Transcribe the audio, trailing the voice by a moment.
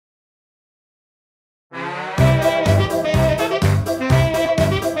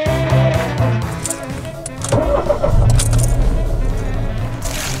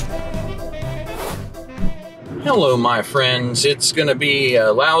Hello, my friends. It's going to be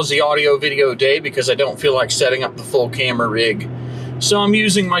a lousy audio video day because I don't feel like setting up the full camera rig. So I'm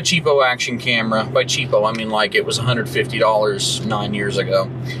using my cheapo action camera. By cheapo, I mean like it was $150 9 years ago.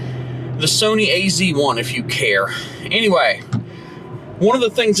 The Sony AZ1, if you care. Anyway, one of the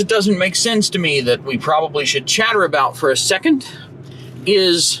things that doesn't make sense to me that we probably should chatter about for a second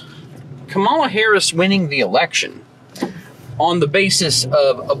is Kamala Harris winning the election on the basis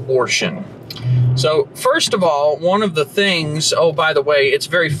of abortion. So, first of all, one of the things, oh, by the way, it's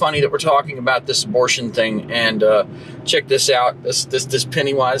very funny that we're talking about this abortion thing, and check this out, this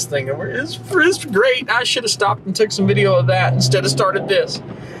Pennywise thing, it's great. I should have stopped and took some video of that instead of started this.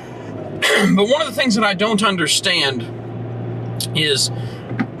 But one of the things that I don't understand is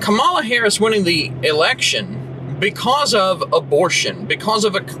Kamala Harris winning the election because of abortion, because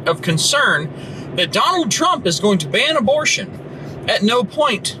of concern that Donald Trump is going to ban abortion. At no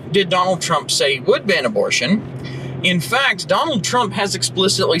point did Donald Trump say he would ban abortion. In fact, Donald Trump has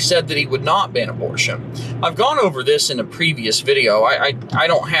explicitly said that he would not ban abortion. I've gone over this in a previous video. I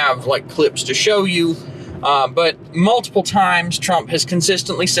don't have like clips to show you, but multiple times Trump has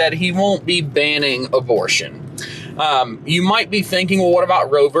consistently said he won't be banning abortion. You might be thinking, well, what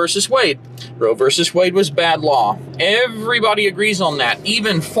about Roe versus Wade? Roe versus Wade was bad law. Everybody agrees on that.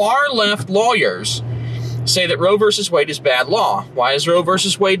 Even far left lawyers say that Roe versus Wade is bad law. Why is Roe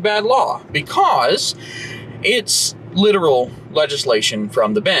versus Wade bad law? Because it's literal legislation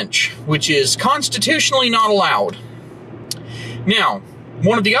from the bench, which is constitutionally not allowed. Now,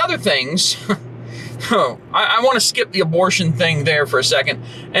 one of the other things, I want to skip the abortion thing there for a second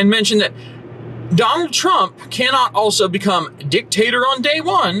and mention that Donald Trump cannot also become dictator on day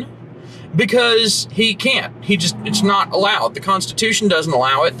one because he can't. It's not allowed. The Constitution doesn't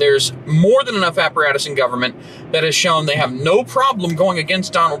allow it. There's more than enough apparatus in government that has shown they have no problem going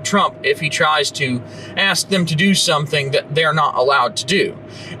against Donald Trump if he tries to ask them to do something that they're not allowed to do.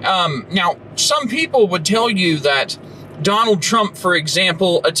 Now, some people would tell you that Donald Trump, for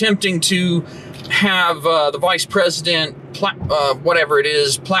example, attempting to have the vice president, whatever it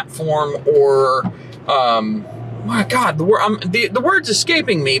is, platform or my God, the word's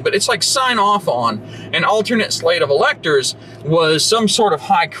escaping me, but it's like sign off on an alternate slate of electors was some sort of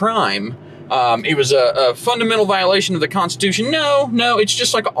high crime. It was a fundamental violation of the Constitution. No, it's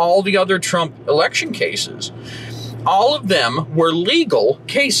just like all the other Trump election cases. All of them were legal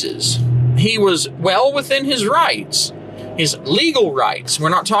cases. He was well within his rights, his legal rights. We're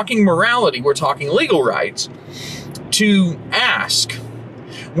not talking morality, we're talking legal rights to ask.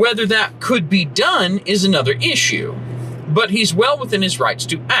 Whether that could be done is another issue, but he's well within his rights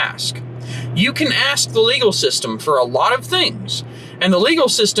to ask. You can ask the legal system for a lot of things, and the legal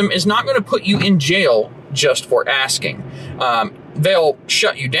system is not going to put you in jail just for asking. They'll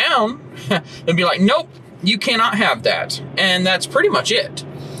shut you down and be like, nope, you cannot have that, and that's pretty much it.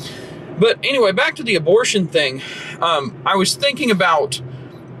 But anyway, back to the abortion thing. I was thinking about,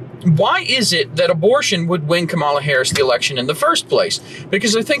 why is it that abortion would win Kamala Harris the election in the first place?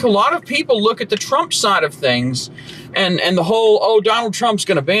 Because I think a lot of people look at the Trump side of things and the whole, oh, Donald Trump's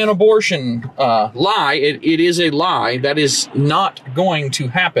going to ban abortion lie. It is a lie. That is not going to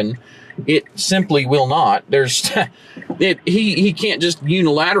happen. It simply will not. He can't just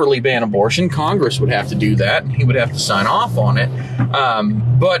unilaterally ban abortion. Congress would have to do that, and he would have to sign off on it.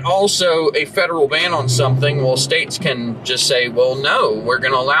 But also a federal ban on something, well, states can just say, well, no, we're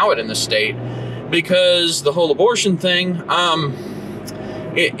going to allow it in the state, because the whole abortion thing,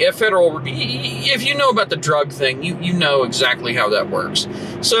 if you know about the drug thing, you know exactly how that works.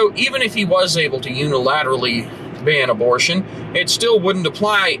 So even if he was able to unilaterally ban abortion, it still wouldn't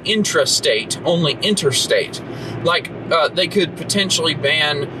apply intrastate, only interstate. Like, they could potentially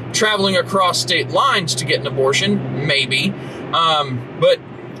ban traveling across state lines to get an abortion, maybe, but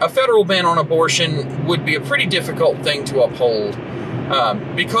a federal ban on abortion would be a pretty difficult thing to uphold,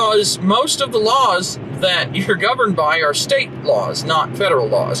 because most of the laws that you're governed by are state laws, not federal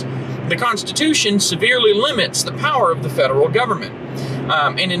laws. The Constitution severely limits the power of the federal government.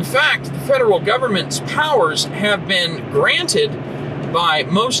 And in fact, the federal government's powers have been granted by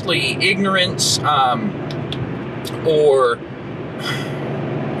mostly ignorance or,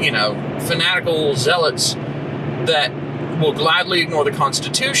 fanatical zealots that will gladly ignore the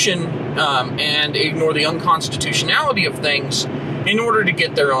Constitution and ignore the unconstitutionality of things in order to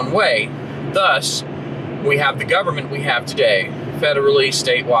get their own way. Thus, we have the government we have today, federally,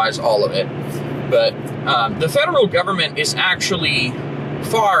 state-wise, all of it. But the federal government is actually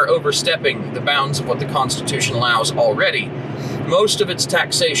far overstepping the bounds of what the Constitution allows already. Most of its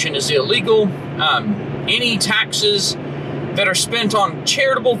taxation is illegal. Any taxes that are spent on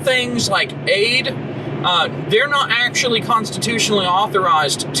charitable things like aid they're not actually constitutionally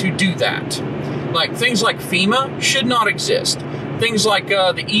authorized to do that. Like, things like FEMA should not exist. Things like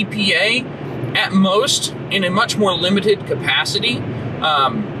the EPA, at most, in a much more limited capacity.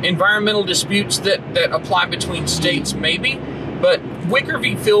 Environmental disputes that apply between states, maybe. But Wicker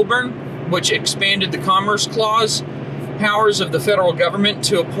v. Filburn, which expanded the Commerce Clause powers of the federal government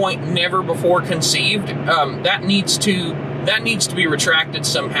to a point never before conceived, that needs to be retracted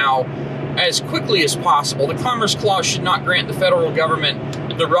somehow as quickly as possible. The Commerce Clause should not grant the federal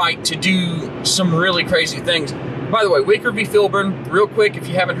government the right to do some really crazy things. By the way, Wicker v. Filburn, real quick, if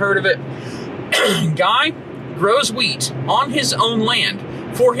you haven't heard of it, guy grows wheat on his own land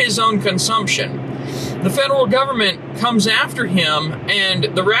for his own consumption. The federal government comes after him,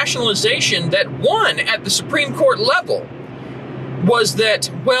 and the rationalization that won at the Supreme Court level was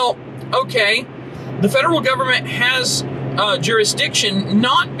that, well, okay, the federal government has jurisdiction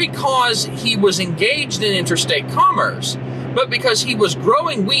not because he was engaged in interstate commerce, but because he was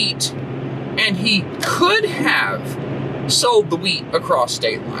growing wheat and he could have sold the wheat across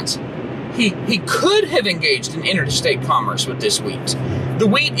state lines. He could have engaged in interstate commerce with this wheat. The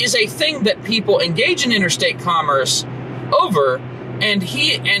wheat is a thing that people engage in interstate commerce over, and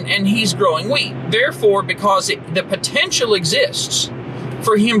he's growing wheat. Therefore, because the potential exists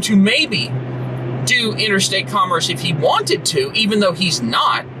for him to maybe do interstate commerce if he wanted to, even though he's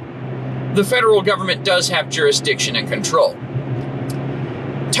not, the federal government does have jurisdiction and control.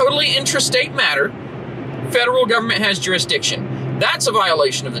 Totally intrastate matter, federal government has jurisdiction. That's a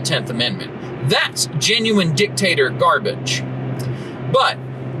violation of the 10th Amendment. That's genuine dictator garbage. But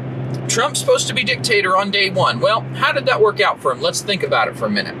Trump's supposed to be dictator on day one. Well, how did that work out for him? Let's think about it for a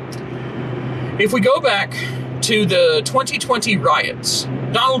minute. If we go back to the 2020 riots,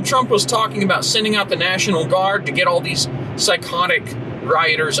 Donald Trump was talking about sending out the National Guard to get all these psychotic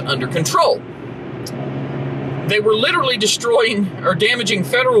rioters under control. They were literally destroying or damaging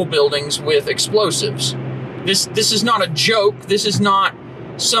federal buildings with explosives. This is not a joke. This is not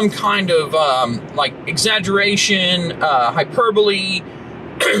some kind of like exaggeration, hyperbole.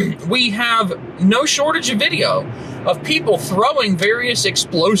 We have no shortage of video of people throwing various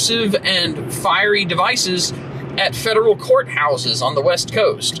explosive and fiery devices at federal courthouses on the West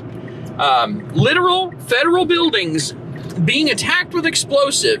Coast. Literal federal buildings being attacked with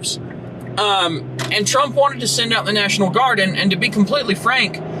explosives. And Trump wanted to send out the National Guard. And to be completely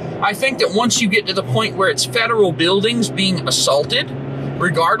frank, I think that once you get to the point where it's federal buildings being assaulted,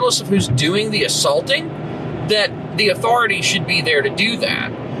 regardless of who's doing the assaulting, that the authority should be there to do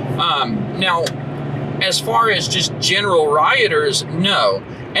that. Now, as far as just general rioters, no.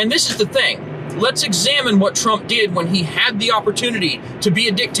 And this is the thing. Let's examine what Trump did when he had the opportunity to be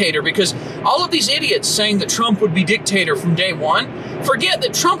a dictator, because all of these idiots saying that Trump would be dictator from day one, forget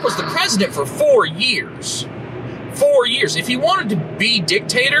that Trump was the president for 4 years. 4 years. If he wanted to be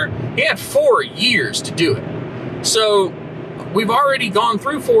dictator, he had 4 years to do it. So we've already gone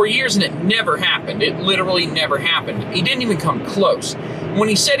through 4 years and it never happened. It literally never happened. He didn't even come close. When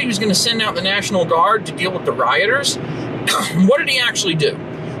he said he was going to send out the National Guard to deal with the rioters, what did he actually do?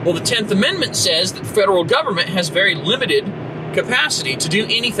 Well, the 10th Amendment says that the federal government has very limited capacity to do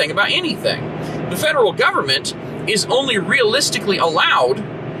anything about anything. The federal government is only realistically allowed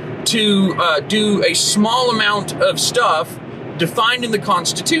to do a small amount of stuff defined in the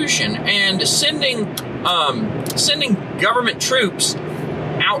Constitution, and sending government troops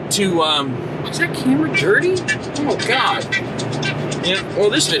out to is that camera dirty? Oh God! Yeah. Well,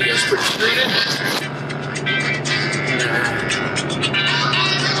 this video is pretty screwed in.